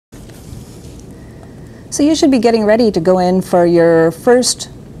So you should be getting ready to go in for your first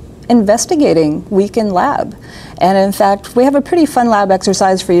investigating week in lab. And in fact, we have a pretty fun lab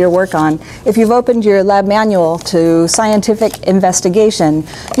exercise for you to work on. If you've opened your lab manual to scientific investigation,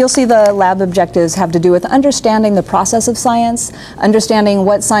 you'll see the lab objectives have to do with understanding the process of science, understanding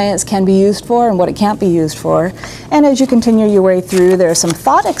what science can be used for and what it can't be used for. And as you continue your way through, there are some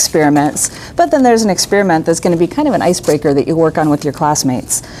thought experiments, but then there's an experiment that's going to be kind of an icebreaker that you work on with your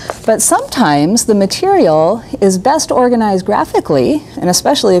classmates. But sometimes the material is best organized graphically, and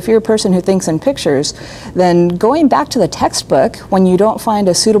especially if you're a person who thinks in pictures, then going back to the textbook when you don't find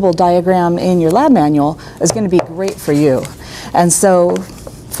a suitable diagram in your lab manual is going to be great for you. And so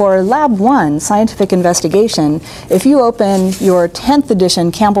for Lab 1, Scientific Investigation, if you open your 10th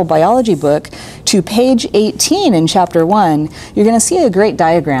edition Campbell Biology book to page 18 in Chapter 1, you're going to see a great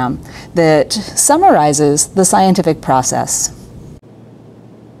diagram that summarizes the scientific process.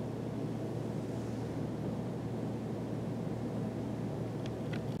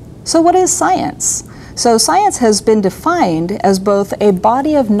 So what is science? So science has been defined as both a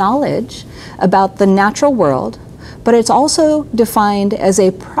body of knowledge about the natural world, but it's also defined as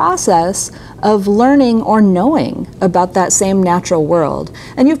a process of learning or knowing about that same natural world.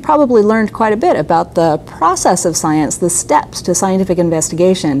 And you've probably learned quite a bit about the process of science, the steps to scientific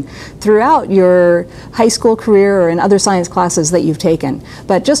investigation throughout your high school career or in other science classes that you've taken.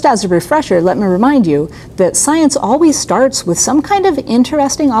 But just as a refresher, let me remind you that science always starts with some kind of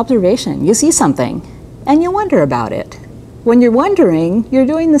interesting observation. You see something and you wonder about it. When you're wondering, you're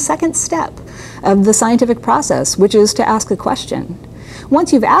doing the second step of the scientific process, which is to ask a question.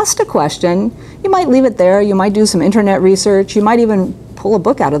 Once you've asked a question, you might leave it there, you might do some internet research, you might even pull a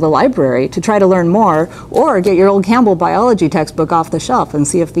book out of the library to try to learn more, or get your old Campbell biology textbook off the shelf and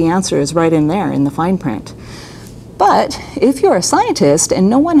see if the answer is right in there in the fine print. But if you're a scientist and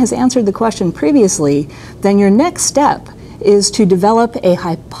no one has answered the question previously, then your next step is to develop a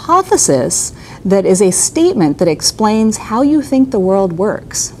hypothesis that is a statement that explains how you think the world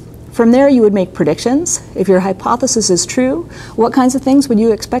works. From there, you would make predictions. If your hypothesis is true, what kinds of things would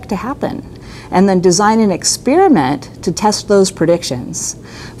you expect to happen? And then design an experiment to test those predictions.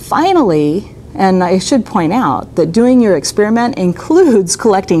 Finally, and I should point out that doing your experiment includes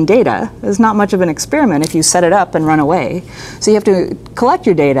collecting data. It's not much of an experiment if you set it up and run away. So you have to collect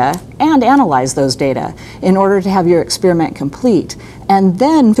your data and analyze those data in order to have your experiment complete. And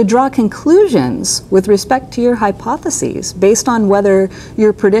then to draw conclusions with respect to your hypotheses based on whether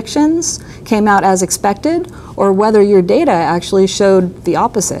your predictions came out as expected or whether your data actually showed the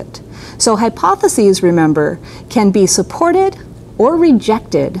opposite. So hypotheses, remember, can be supported or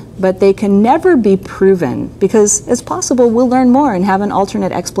rejected, but they can never be proven because it's possible we'll learn more and have an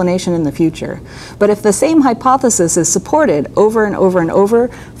alternate explanation in the future. But if the same hypothesis is supported over and over and over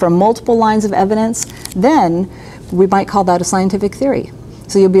from multiple lines of evidence, then we might call that a scientific theory.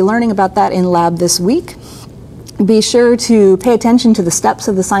 So you'll be learning about that in lab this week. Be sure to pay attention to the steps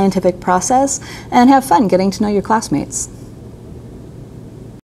of the scientific process and have fun getting to know your classmates.